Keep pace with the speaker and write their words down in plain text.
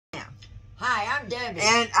Hi, I'm Debbie.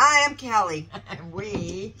 And I am Kelly. And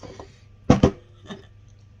we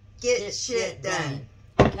Get shit done.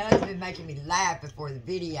 Kelly's been making me laugh before the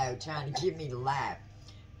video, trying to get me to laugh.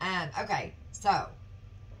 Okay, so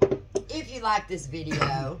if you like this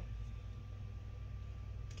video,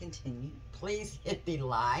 Continue. please hit the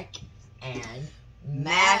like and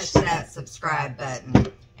Mash that subscribe button.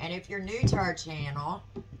 And if you're new to our channel,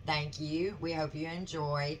 thank you. We hope you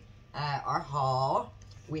enjoy our haul.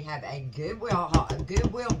 We have a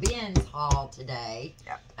Goodwill bins haul today.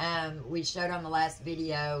 Yep. We showed on the last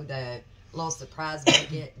video the little surprise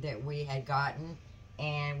bucket that we had gotten,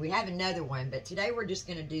 and we have another one. But today we're just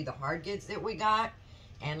going to do the hard goods that we got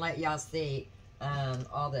and let y'all see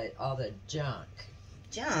all the junk.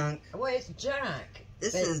 Junk? Well, it's junk.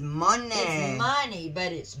 This is money. It's money,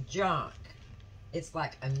 but it's junk. It's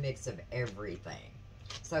like a mix of everything.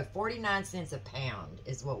 So 49 cents a pound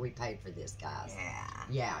is what we paid for this, guys. Yeah.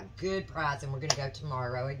 Yeah, good price. And we're going to go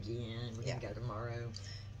tomorrow again. We're going to go tomorrow.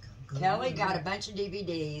 Go. Kelly got a bunch of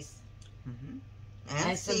DVDs. Mm-hmm.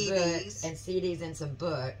 And some CDs. books. And CDs and some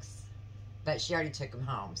books. But she already took them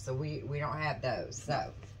home. So we don't have those.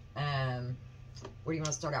 So, what do you want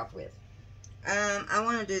to start off with? I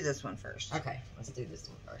want to do this one first. Okay, let's do this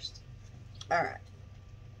one first. All right.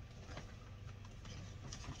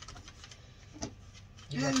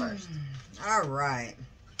 You go first. All right.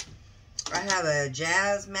 I have a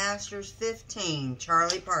Jazz Masters 15,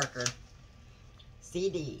 Charlie Parker.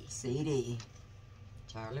 CD.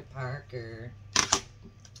 Charlie Parker.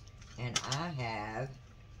 And I have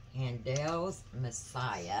Handel's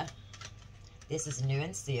Messiah. This is new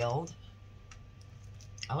and sealed.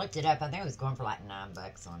 I looked it up. I think it was going for like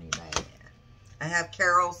 $9 on eBay. I have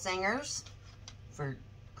Carol Singers for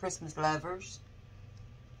Christmas lovers.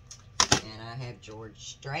 And I have George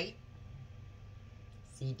Strait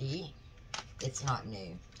CD. It's not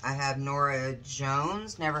new. I have Nora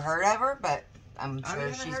Jones. Never heard of her, but I'm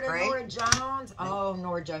sure she's great. Nora Jones? Oh,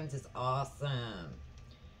 Nora Jones is awesome.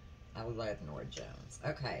 I love Nora Jones.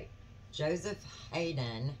 Okay. Joseph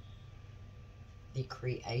Haydn, The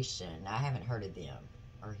Creation. I haven't heard of them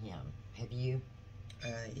or him. Have you?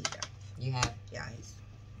 Yeah. You have? Yeah, he's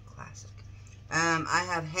classic. I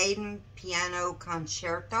have Haydn Piano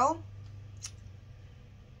Concerto.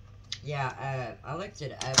 Yeah, I looked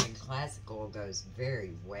it up, and classical goes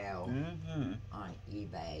very well on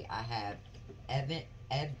eBay. I have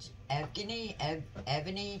Evgeny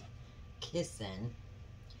Kissin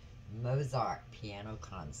Mozart Piano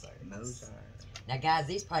Concert. Mozart. Now, guys,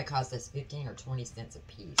 these probably cost us 15 or 20 cents a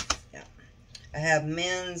piece. Yeah. I have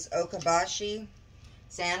men's Okabashi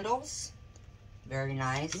sandals. Very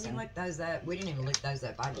nice. Can you look those up? We didn't even look those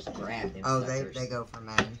up. I just grabbed them. Oh, they go for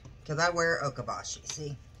money. Because I wear Okabashi,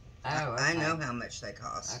 see? Oh, okay. I know how much they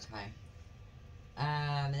cost. Okay.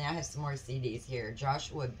 And then I have some more CDs here.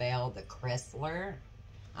 Joshua Bell, The Chrysler.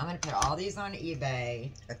 I'm going to put all these on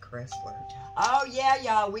eBay. A Chrysler. Oh, yeah,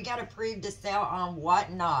 y'all. We got approved to sell on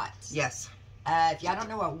WhatNot. Yes. If y'all don't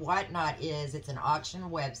know what WhatNot is, it's an auction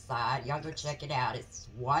website. Y'all go check it out. It's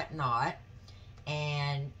WhatNot.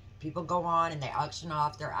 And people go on and they auction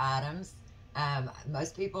off their items.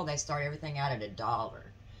 Most people, they start everything out at $1.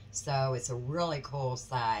 So it's a really cool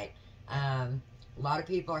site. A lot of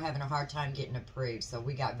people are having a hard time getting approved. So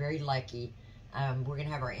we got very lucky. We're going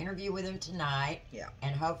to have our interview with them tonight. Yeah.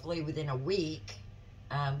 And hopefully within a week,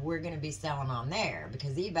 we're going to be selling on there.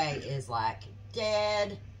 Because eBay is like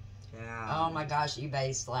dead. Yeah. Oh my gosh,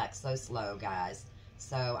 eBay's like so slow, guys.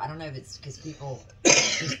 So I don't know if it's because people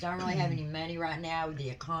just don't really have any money right now with the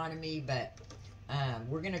economy. But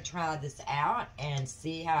we're going to try this out and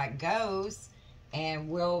see how it goes. And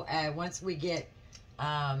we'll once we get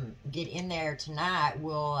in there tonight,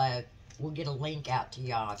 we'll get a link out to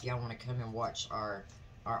y'all if y'all want to come and watch our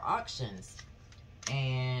auctions.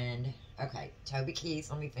 And okay, Toby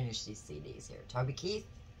Keith. Let me finish these CDs here. Toby Keith,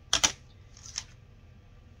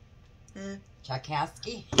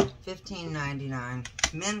 Tchaikovsky,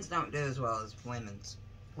 $15.99. Men's don't do as well as women's.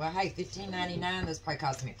 Well, hey, $15.99. Those probably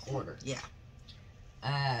cost me a quarter. Yeah.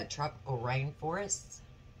 Tropical Rainforests.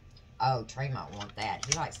 Oh, Tremont want that.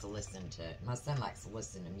 He likes to listen to, my son likes to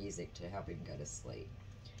listen to music to help him go to sleep.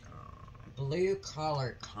 Blue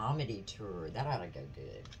Collar Comedy Tour. That ought to go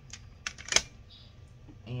good.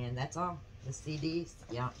 And that's all. The CDs.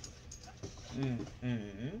 Yeah.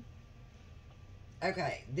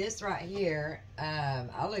 Okay, this right here,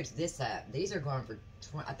 I looked this up. These are going for,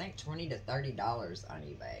 I think, $20 to $30 on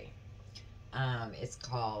eBay. It's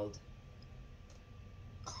called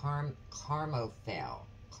Karmofel.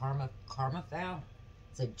 Karmofel?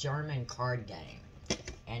 It's a German card game.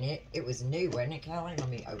 And it was new, wasn't it, Kelly? Let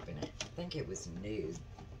me open it. I think it was new.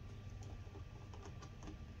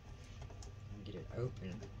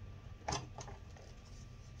 open.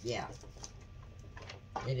 Yeah.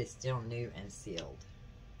 It is still new and sealed.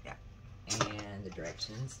 Yeah. And the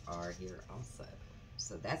directions are here also.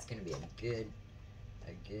 So that's going to be a good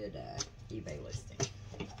eBay listing.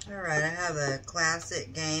 Alright, I have a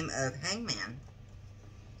classic game of Hangman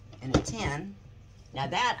in a tin. Now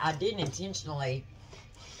that I didn't intentionally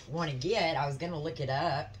want to get. I was going to look it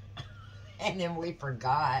up. And then we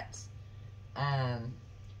forgot.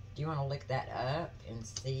 Do you want to look that up and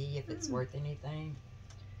see if it's worth anything?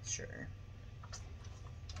 Sure.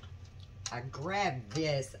 I grabbed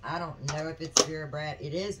this. I don't know if it's Vera Bradley.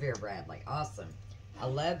 It is Vera Bradley. Awesome. I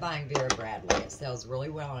love buying Vera Bradley. It sells really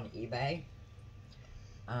well on eBay.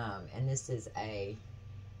 And this is a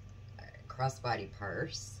crossbody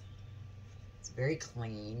purse. It's very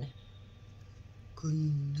clean.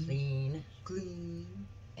 Clean.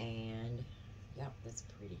 And, yeah, that's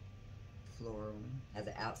pretty. Floral. Has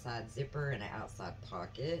an outside zipper and an outside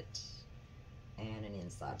pocket. And an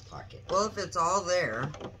inside pocket. Well, if it's all there.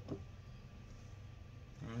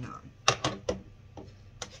 Hang on.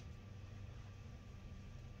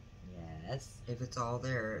 Yes. If it's all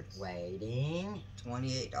there, it's Waiting.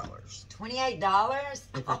 $28. $28?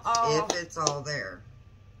 If it's all there.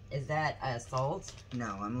 Is that sold?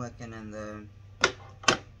 No, I'm looking in the...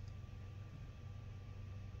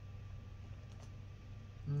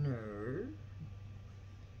 No.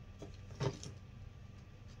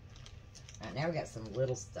 Alright, now we got some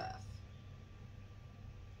little stuff.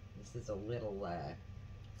 This is a little,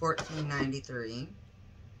 $14.93,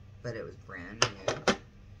 but it was brand new.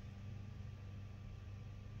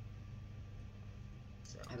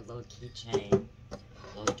 So. I have a little keychain,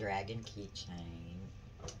 a little dragon keychain.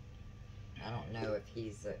 I don't know if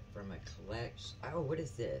he's from a collection. Oh, what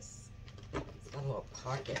is this? It's got a little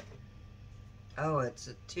pocket. Oh, it's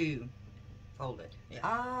a two folded. Yeah.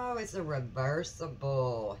 Oh, it's a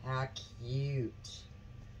reversible. How cute.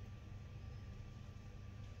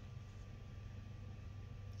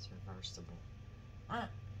 It's reversible. Huh.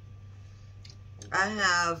 I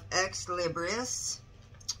have Ex Libris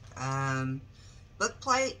book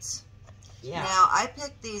plates. Yeah. Now, I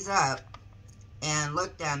picked these up and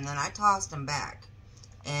looked at them, then I tossed them back.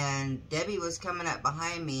 And Debbie was coming up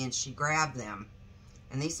behind me and she grabbed them.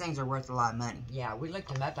 And these things are worth a lot of money. Yeah, we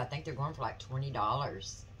looked them up. I think they're going for like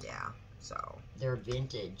 $20. Yeah, so. They're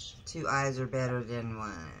vintage. Two eyes are better than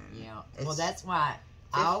one. Yeah. Well, that's why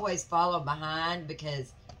I always follow behind,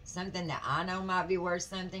 because something that I know might be worth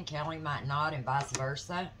something, Kelly might not, and vice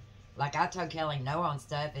versa. Like I told Kelly no on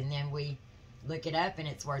stuff, and then we look it up and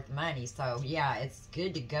it's worth money. So, yeah, it's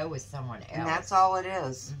good to go with someone else. And that's all it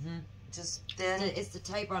is. Mm-hmm. Just then. It's the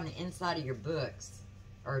tape on the inside of your books,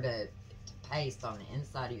 or to paste on the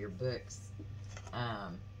inside of your books,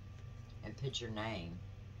 and put your name.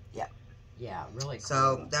 Yeah. Yeah, really cool.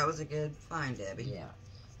 So, that was a good find, Debbie. Yeah.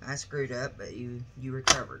 I screwed up, but you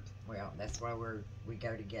recovered. Well, that's why we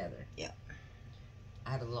go together. Yeah.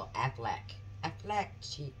 I have a little Aflac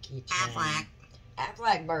keychain. Aflac.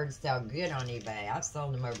 Aflac birds sell good on eBay. I've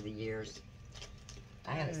sold them over the years.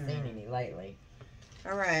 I haven't seen any lately.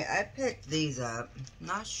 Alright, I picked these up.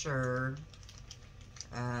 Not sure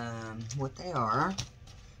what they are.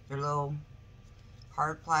 They're little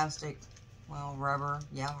hard plastic, well, rubber.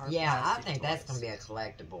 Yeah, hard Yeah, I plastic think that's toys. going to be a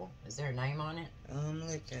collectible. Is there a name on it? I'm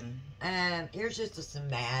looking. Here's just some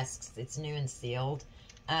masks. It's new and sealed.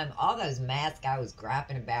 All those masks I was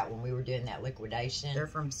griping about when we were doing that liquidation. They're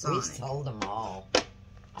from Sonic. We sold them all.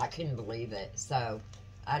 I couldn't believe it. So,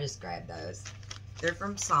 I just grabbed those. They're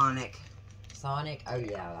from Sonic. Sonic? Oh,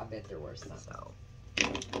 yeah. I bet they're worth something.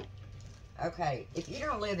 So. Okay. If you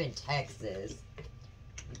don't live in Texas,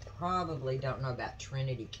 you probably don't know about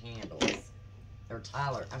Trinity candles. Or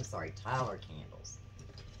Tyler candles.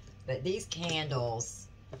 But these candles,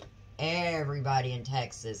 everybody in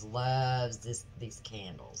Texas loves these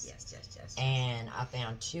candles. Yes. And I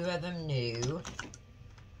found two of them new.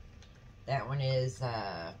 That one is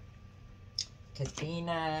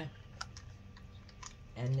Katina.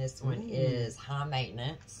 And this one is High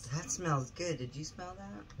Maintenance. That smells good. Did you smell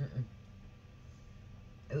that?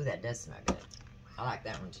 Oh, that does smell good. I like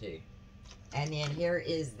that one too. And then here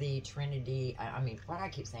is the Trinity. I mean, why do I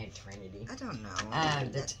keep saying Trinity? I don't know.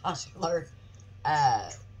 The tumbler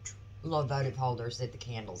little votive holders that the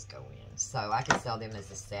candles go in. So I can sell them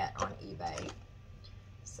as a set on eBay.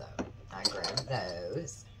 So I grabbed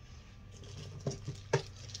those.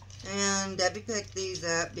 And Debbie picked these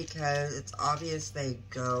up because it's obvious they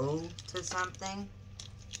go to something.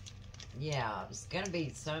 Yeah, it's gonna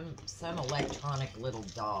be some electronic little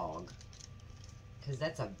dog. Because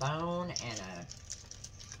that's a bone and a...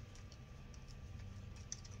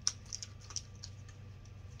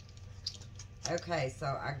 Okay, so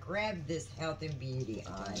I grabbed this health and beauty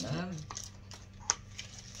item.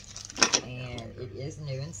 And it is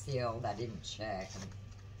new and sealed. I didn't check. I'm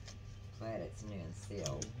glad it's new and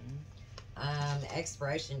sealed. The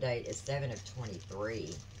expiration date is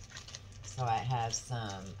 7/23. So I have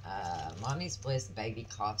some Mommy's Bliss baby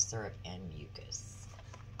cough syrup and mucus.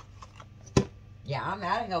 Yeah, I'm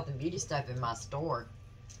out of health and beauty stuff in my store.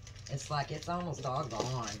 It's like it's almost all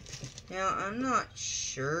gone. Now, I'm not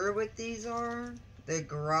sure what these are. The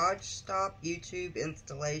Garage Stop YouTube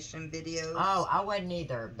installation videos. Oh, I wasn't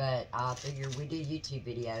either, but I figured we do YouTube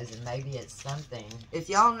videos and maybe it's something. If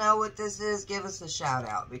y'all know what this is, give us a shout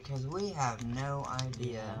out because we have no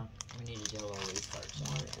idea. Yeah, we need to do a little research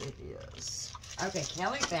on it. It is. Okay,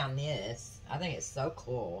 Kelly found this. I think it's so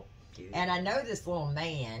cool. Dude. And I know this little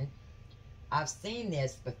man. I've seen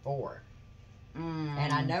this before.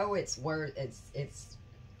 And I know it's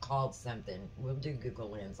called something. We'll do Google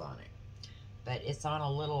Lens on it. But it's on a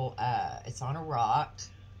little, it's on a rock.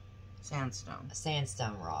 Sandstone. A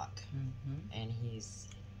sandstone rock. And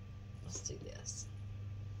let's do this.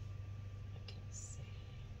 I can see.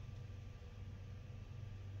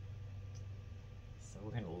 So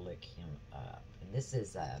we're going to look him up. And this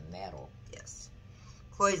is metal. Yes.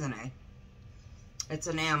 Cloisonne. It's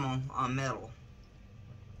enamel on metal.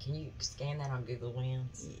 Can you scan that on Google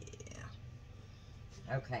Lens?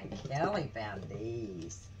 Yeah. Okay, Kelly found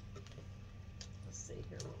these. Let's see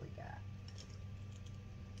here what we got.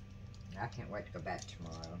 I can't wait to go back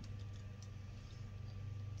tomorrow.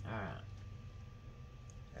 Alright.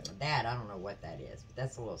 That, I don't know what that is, but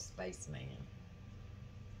that's a little spaceman.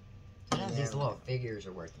 Sometimes these little figures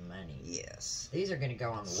are worth money. Yes. These are going to go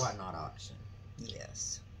on the WhatNot auction.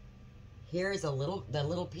 Yes. Here's the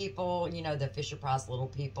little people, you know, the Fisher-Price little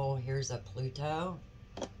people. Here's a Pluto.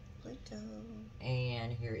 Pluto.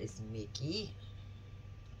 And here is Mickey.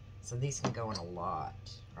 So these can go in a lot.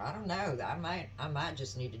 Or I don't know. I might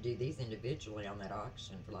just need to do these individually on that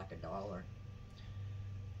auction for like $1.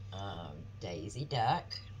 Daisy Duck.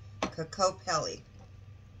 Coco Pelly.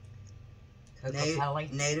 Pelly.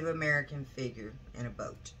 Native American figure in a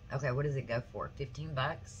boat. Okay, what does it go for? $15?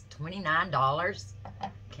 $29?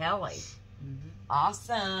 Kelly.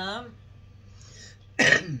 Awesome.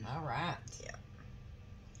 All right. Yeah.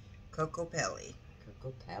 Coco Pelly.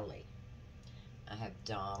 Coco Pelly. I have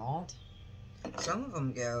Donald. Some of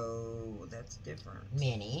them go, that's different.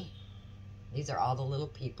 Minnie. These are all the little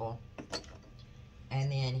people.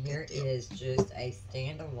 And then here is just a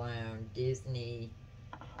standalone Disney.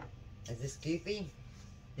 Is this Goofy?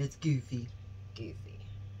 It's Goofy. Goofy.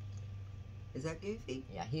 Is that Goofy?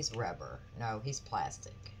 Yeah, he's rubber. No, he's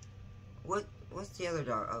plastic. What's the other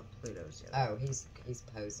dog? Oh, Pluto's the other. Oh, he's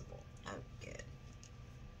posable. Oh, good.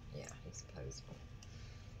 Yeah, he's posable.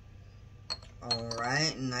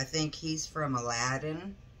 Alright, and I think he's from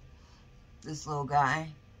Aladdin. This little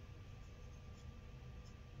guy.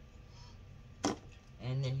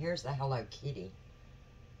 And then here's the Hello Kitty.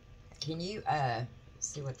 Can you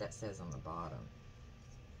see what that says on the bottom?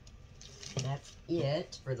 And that's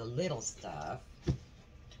it for the little stuff.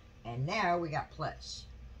 And now we got Plush.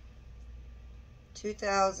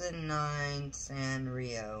 2009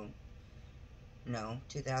 Sanrio. No,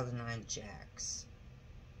 2009 Jax.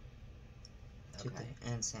 Okay.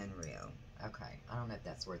 And Sanrio. Okay. I don't know if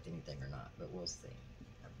that's worth anything or not, but we'll see.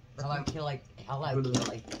 Hello, Kelly. Hello,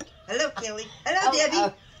 Kelly. Hello, Kelly. Hello,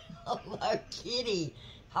 Debbie. Hello, Kitty.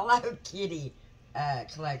 Hello, Kitty.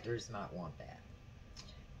 Collectors might want that.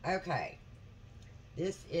 Okay.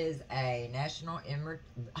 This is a National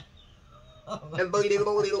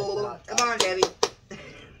Come on, Debbie.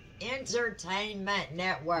 Entertainment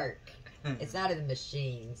Network. It's out of the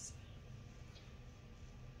machines.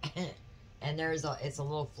 And it's a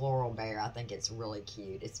little floral bear. I think it's really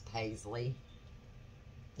cute. It's paisley.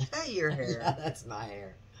 Is that your hair? Yeah, that's my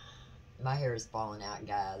hair. My hair is falling out,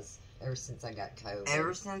 guys. Ever since I got COVID.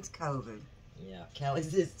 Ever since COVID. Yeah,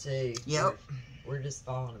 Kelly's is too. Yep. We're just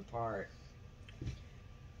falling apart.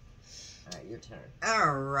 Alright, your turn.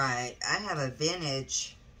 Alright, I have a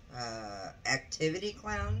vintage activity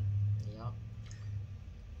clown. Yep.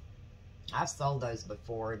 I've sold those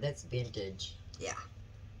before. That's vintage. Yeah.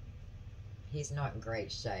 He's not in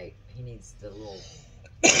great shape. He needs a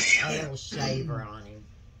little shaver on him.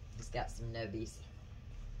 He's got some nubbies.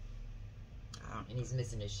 And he's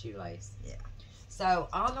missing his shoelace. Yeah. So,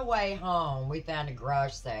 on the way home, we found a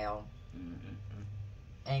garage sale.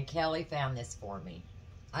 And Kelly found this for me.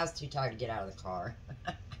 I was too tired to get out of the car.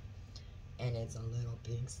 And it's a little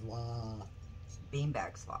pink sloth. It's a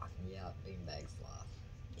beanbag sloth. Yeah, beanbag sloth.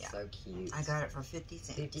 Yeah. So cute. I got it for 50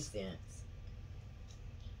 cents. 50 cents.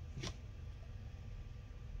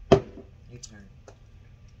 Your turn.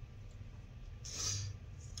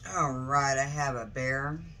 Alright, I have a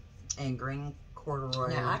bear in green corduroy.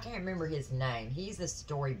 Now, I can't remember his name. He's a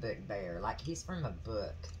storybook bear. Like, he's from a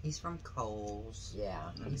book. He's from Kohl's. Yeah,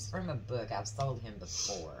 he's from a book. I've sold him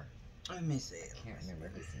before. Let me see. I can't remember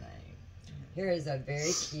his name. Here is a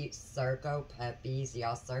very cute Circo puppies.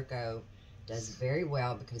 Y'all, Circo does very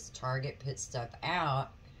well because Target puts stuff out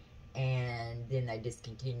and then they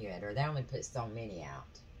discontinue it, or they only put so many out.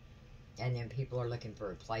 And then people are looking for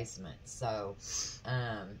replacements. So,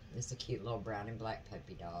 it's a cute little brown and black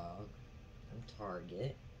puppy dog from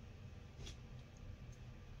Target.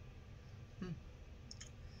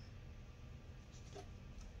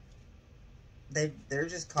 They're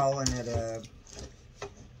just calling it a...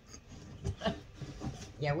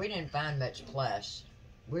 Yeah, we didn't find much plush.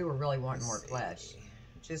 We were really wanting more plush.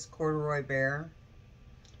 Just corduroy bear.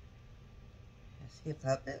 Is he a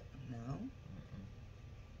puppet? No.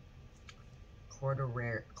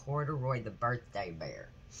 Corduroy the birthday bear.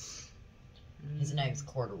 His name's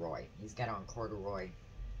Corduroy. He's got on corduroy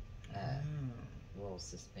little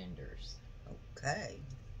suspenders. Okay.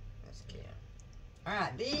 That's cute. Yeah.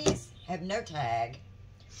 Alright, these have no tag.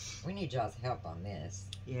 We need y'all's help on this.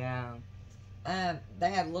 Yeah.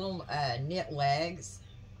 They have little knit legs.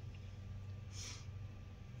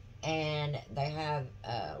 And they have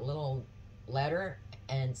a little letter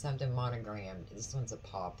and something monogrammed. This one's a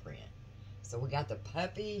paw print. So we got the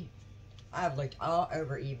puppy. I've looked all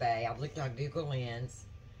over eBay. I've looked on Google Lens.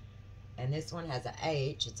 And this one has an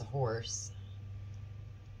H. It's a horse.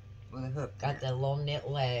 With a hook. Got the little knit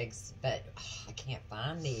legs. But I can't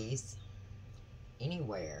find these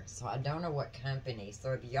anywhere. So I don't know what company.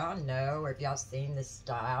 So if y'all know or if y'all seen this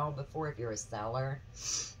style before, if you're a seller,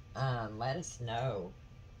 let us know.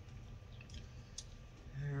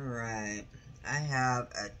 Alright. I have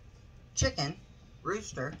a chicken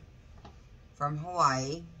rooster from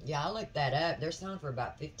Hawaii. Yeah, I looked that up. They're selling for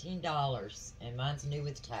about $15. And mine's new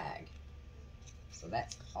with tag. So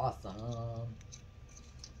that's awesome.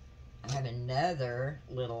 I have another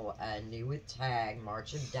little new with tag,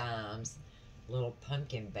 March of Dimes, little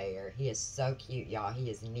pumpkin bear. He is so cute, y'all.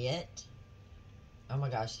 He is knit. Oh my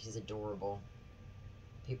gosh, he's adorable.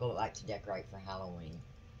 People that like to decorate for Halloween.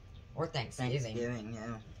 Or Thanksgiving.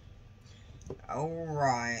 Yeah.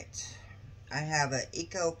 Alright. I have a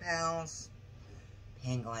Eco Pals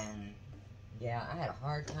penguin. Yeah, I had a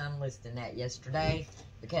hard time listing that yesterday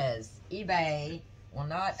because eBay will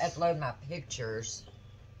not upload my pictures.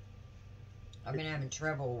 I've been having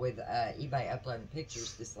trouble with eBay uploading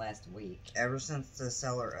pictures this last week. Ever since the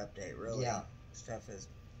seller update, really. Yeah. Stuff has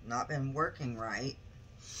not been working right.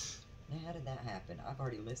 Now, how did that happen? I've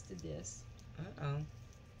already listed this. Uh-oh.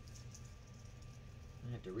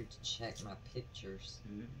 I have to recheck my pictures.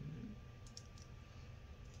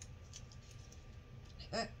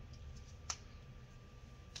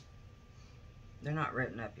 They're not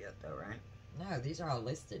written up yet, though, right? No, these are all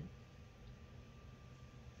listed.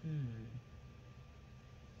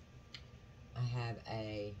 I have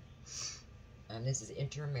a, this is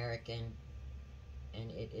Inter-American,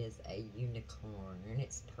 and it is a unicorn, and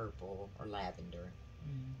it's purple or lavender.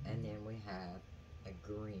 And then we have a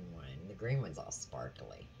green one. The green one's all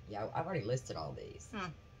sparkly. Yeah, I've already listed all these.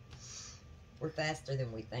 We're faster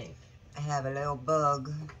than we think. I have a little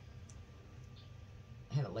bug.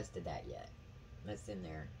 I haven't listed that yet. That's in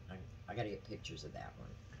there. I got to get pictures of that one.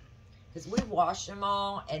 Because we wash them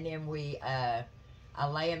all, and then I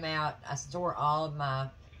lay them out. I store all of my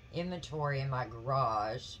inventory in my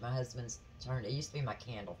garage. My husband's turned, it used to be my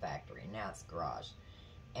candle factory, and now it's garage.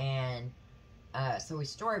 And so we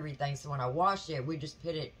store everything, so when I wash it, we just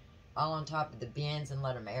put it all on top of the bins and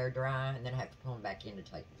let them air dry, and then I have to pull them back in to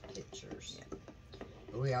take pictures. Yeah.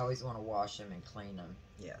 But we always want to wash them and clean them.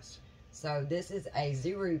 Yes. So this is a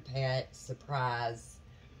Zuru Pet Surprise.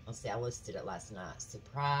 Let's see, I listed it last night.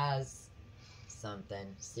 Surprise something,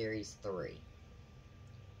 Series 3.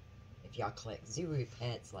 If y'all collect Zuru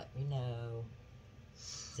Pets, let me know.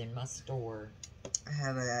 It's in my store. I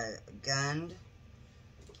have a gunned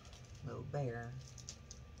little bear.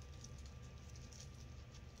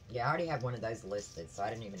 Yeah, I already have one of those listed, so I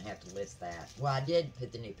didn't even have to list that. Well, I did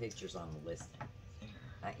put the new pictures on the listing.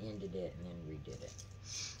 I ended it and then redid it.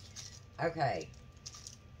 Okay.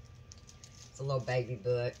 It's a little baby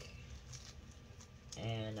book.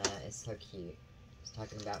 And it's so cute. It's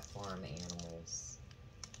talking about farm animals.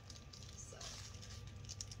 So,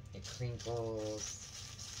 it crinkles.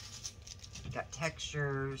 Got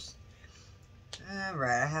textures.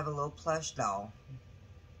 Alright, I have a little plush doll.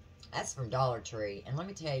 That's from Dollar Tree. And let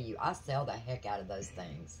me tell you, I sell the heck out of those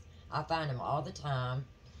things. I find them all the time.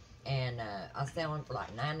 And I sell them for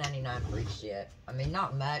like $9.99 free ship. I mean,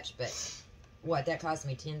 not much, but what, that cost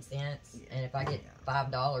me 10 cents. Yeah. And if I get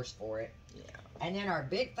 $5 for it. Yeah. And then our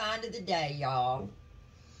big find of the day, y'all.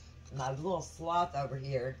 My little sloth over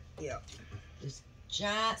here. Yeah. This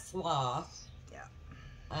giant sloth. Yeah.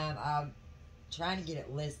 I'm trying to get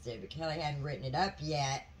it listed, but Kelly hadn't written it up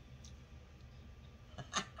yet.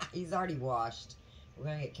 He's already washed. We're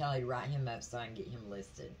going to get Kelly to write him up so I can get him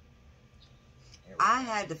listed. I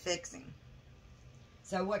had to fix him.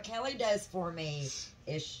 So what Kelly does for me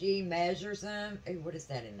is she measures them. Ooh, what is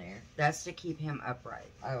that in there? That's to keep him upright.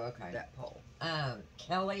 Oh, okay. That pole.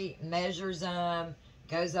 Kelly measures them,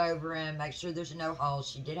 goes over them, makes sure there's no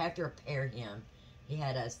holes. She did have to repair him. He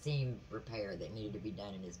had a seam repair that needed to be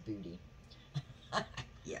done in his booty.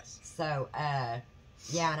 Yes. So, yeah,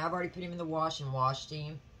 and I've already put him in the wash and washed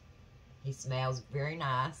him. He smells very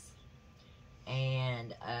nice.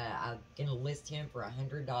 And I'm going to list him for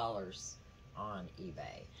 $100 on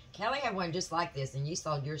eBay. Kelly had one just like this, and you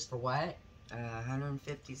sold yours for what?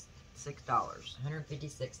 $156.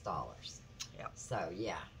 $156. Yep. So,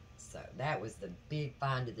 yeah. So, that was the big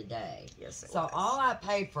find of the day. Yes, it So, was. all I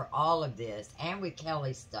paid for all of this, and with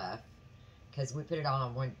Kelly's stuff, because we put it all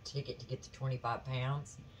on one ticket to get to 25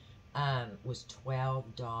 pounds, was $12.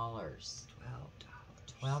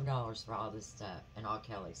 $12 for all this stuff, and all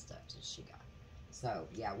Kelly's stuff that she got. So,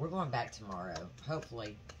 yeah, we're going back tomorrow.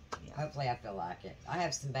 Hopefully. Yeah. Hopefully I feel like it. I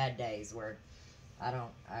have some bad days where I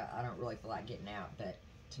don't really feel like getting out, but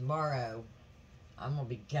tomorrow I'm going to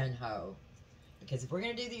be gung-ho. Because if we're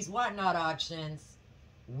going to do these WhatNot auctions,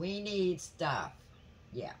 we need stuff.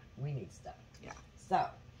 Yeah, we need stuff. Yeah. So,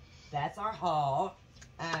 that's our haul.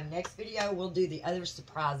 Next video, we'll do the other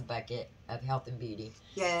surprise bucket of health and beauty.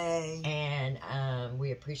 Yay. And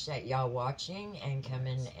we appreciate y'all watching and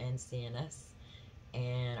coming and seeing us.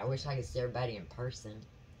 And I wish I could see everybody in person.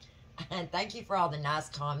 And thank you for all the nice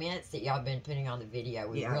comments that y'all been putting on the video.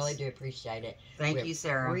 We Yes. really do appreciate it. Thank you,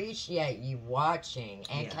 Sarah. Appreciate you watching.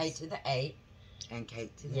 And Yes. K to the 8. And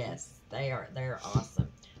Kate, too. Yes, they're awesome.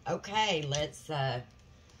 Okay, let's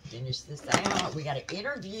finish this out. We got an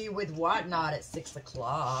interview with WhatNot at 6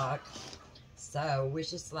 o'clock. So,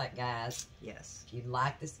 wish us luck, guys. Yes. If you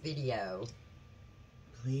like this video,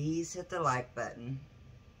 Please hit the like button.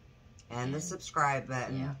 And the subscribe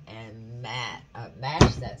button. yeah, and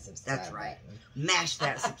mash that subscribe That's right. button. Mash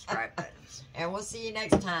that subscribe button. And we'll see you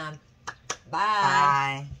next time. Bye.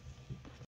 Bye.